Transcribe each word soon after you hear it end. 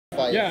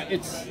Yeah,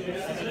 it's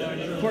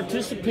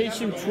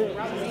participation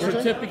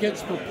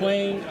certificates for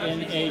playing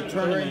in a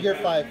tournament. We're in gear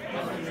 5.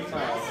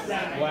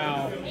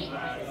 Wow.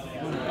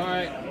 All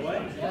right.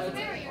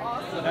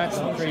 That's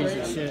some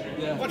crazy shit.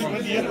 Yeah. What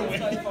went the other way?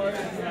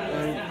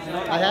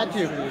 I had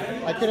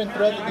to. I couldn't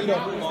thread the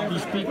needle.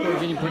 These people are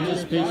getting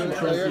participation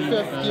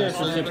trophy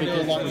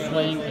certificates for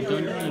playing a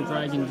Dungeons and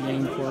Dragons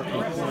game for a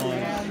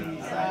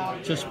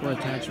cause, just for a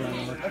tax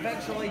write-off.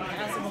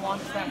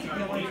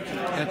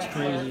 That's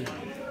crazy.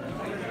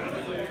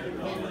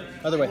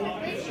 Other way.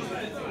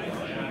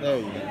 There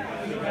you go.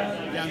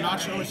 Yeah, not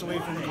show us away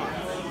from the car.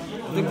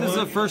 I think this is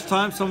the first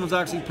time someone's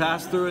actually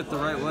passed through it the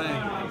right way.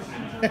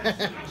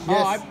 Yes.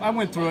 Oh, I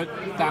went through it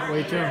that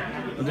way too.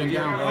 And then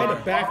down. I had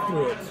to back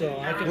through it, so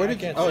I can. Where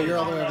did you? Oh, you're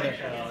all the way over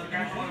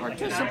there.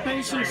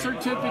 Participation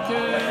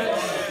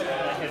certificates.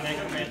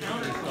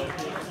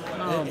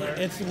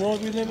 It's the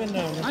world we live in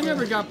now. I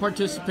never got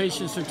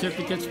participation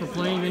certificates for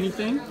playing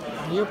anything.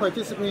 Your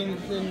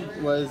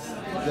participation was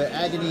the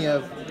agony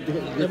of The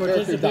your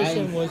character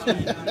dying. participation was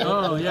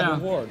Oh the yeah.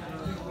 reward.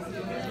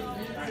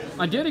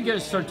 I did get a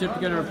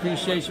certificate of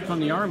appreciation from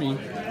the Army,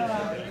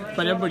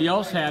 but everybody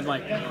else had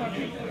one. So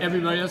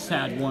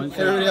Everybody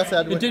else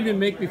had one. It didn't even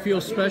make me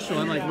feel special.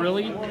 I'm like,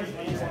 really?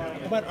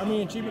 But I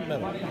mean, achievement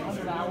medal.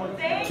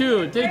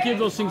 Dude, they give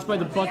those things by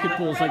the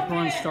bucketfuls like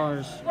bronze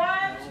stars.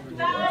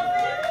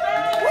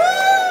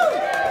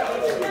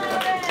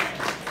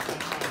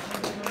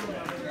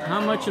 How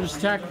much of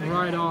tax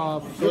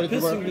write-off? You're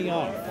pissing me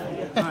off.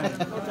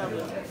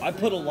 I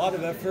put a lot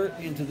of effort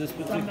into this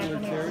particular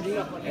charity,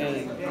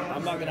 and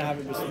I'm not going to have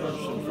it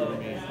besmirched in front of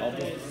me. I'll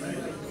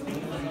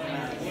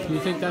just... Do you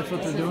think that's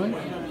what they're doing?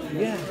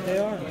 Yeah, they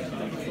are.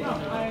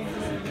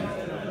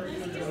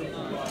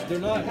 They're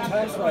not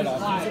tax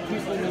write-offs. These are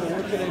people who are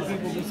working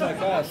people just like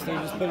us. They're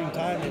just putting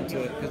time into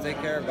it because they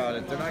care about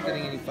it. They're not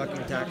getting any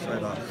fucking tax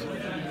write-offs.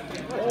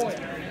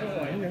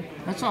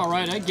 That's all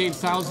right. I gave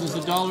thousands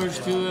of dollars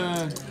to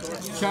a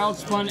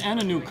child's fund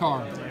and a new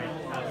car.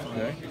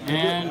 Okay.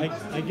 And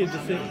I get the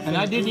thing. And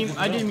I didn't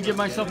even give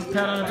myself a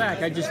pat on the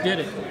back. I just did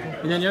it.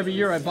 And then every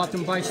year I bought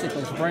them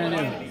bicycles, brand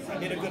new.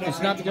 It's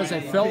not because I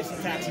felt,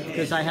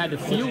 because I had to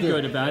feel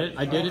good about it.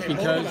 I did it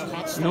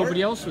because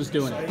nobody else was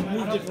doing it. I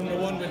moved it from the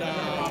one with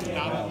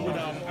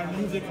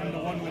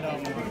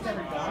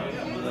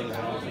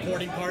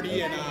boarding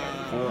party and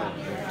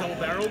double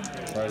barreled.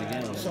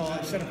 So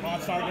instead of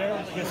hot star there,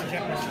 it gets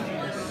ejector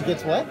seat. It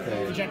gets what?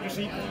 Ejector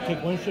seat.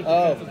 Take one ship.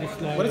 Oh,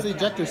 what does the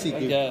ejector seat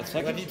do? Yeah, it's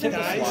like When a you tip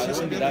guys slide.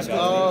 just Wouldn't be build that this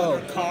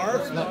bad.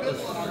 car,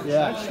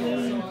 Yeah.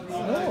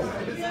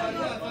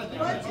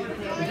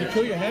 If you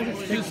kill your hand,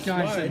 it's This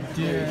guy's a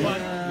dude. You're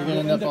gonna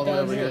end up all the way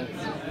over here.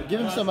 Give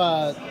him some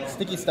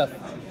sticky stuff.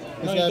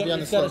 He's gotta be on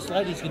the got a slope.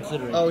 slide he's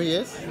considering. Oh, he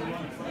is?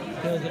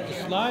 Because if the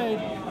slide,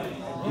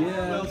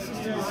 Yeah, let's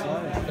just do the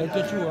slide. it'll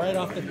get you right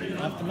off the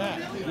mat.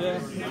 Yeah.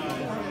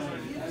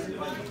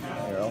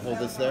 Here, I'll hold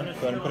this there. Go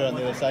ahead and put it on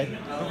the other side.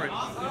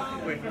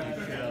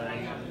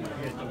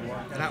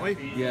 that way?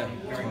 Yeah.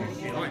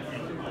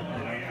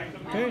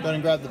 Go ahead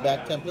and grab the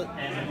back template.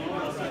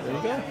 There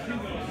you go.